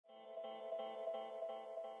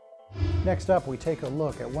Next up, we take a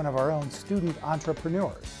look at one of our own student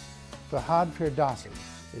entrepreneurs. Fahad Firdausi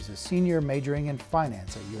is a senior majoring in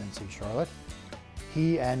finance at UNC Charlotte.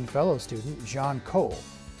 He and fellow student Zhon Cole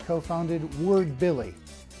co-founded WordBilly,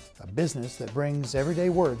 a business that brings everyday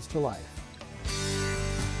words to life.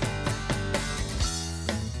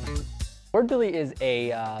 WordBilly is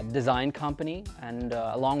a design company, and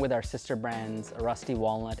along with our sister brands Rusty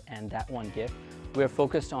Walnut and That One Gift, we're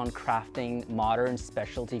focused on crafting modern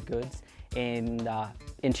specialty goods in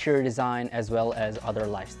interior design as well as other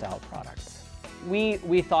lifestyle products.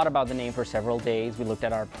 We thought about the name for several days. We looked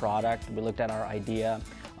at our product, we looked at our idea.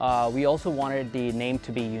 We also wanted the name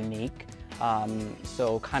to be unique.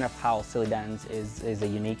 So kind of how Silly Bands is a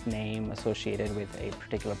unique name associated with a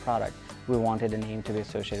particular product. We wanted a name to be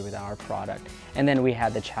associated with our product. And then we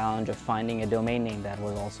had the challenge of finding a domain name that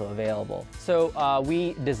was also available. So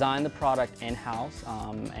we designed the product in-house,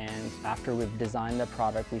 and after we've designed the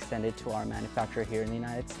product, we send it to our manufacturer here in the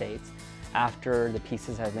United States. After the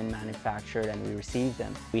pieces have been manufactured and we receive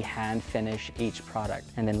them, we hand finish each product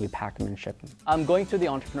and then we pack them and ship them. I'm going through the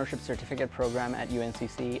entrepreneurship certificate program at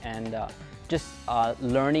UNCC and just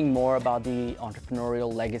learning more about the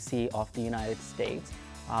entrepreneurial legacy of the United States.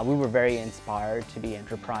 We were very inspired to be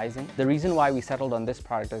enterprising. The reason why we settled on this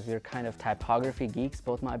product is we're kind of typography geeks,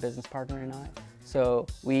 both my business partner and I. So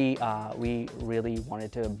we really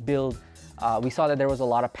wanted to build, we saw that there was a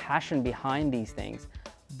lot of passion behind these things,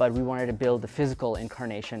 but we wanted to build the physical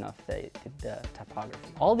incarnation of the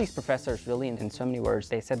typography. All these professors really, in so many words,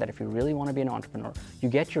 they said that if you really want to be an entrepreneur, you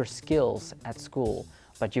get your skills at school,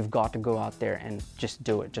 but you've got to go out there and just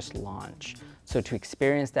do it, just launch. So to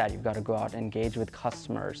experience that, you've got to go out and engage with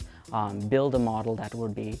customers, build a model that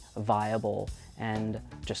would be viable, and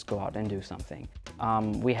just go out and do something.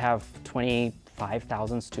 We have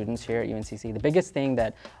 25,000 students here at UNCC. The biggest thing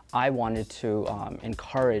that I wanted to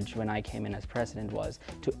encourage when I came in as president was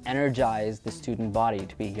to energize the student body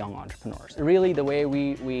to be young entrepreneurs. Really, the way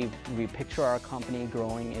we picture our company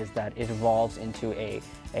growing is that it evolves into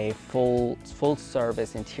a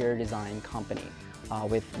full-service interior design company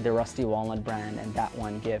with the Rusty Walnut brand and That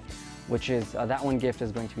One Gift, which is, That One Gift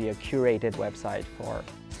is going to be a curated website for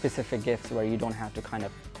specific gifts where you don't have to kind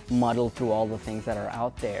of muddle through all the things that are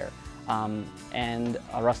out there. And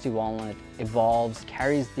Rusty Walnut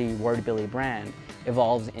carries the WordBilly brand,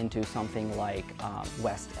 evolves into something like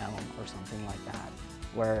West Elm or something like that,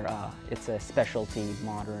 where it's a specialty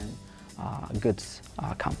modern goods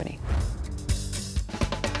company.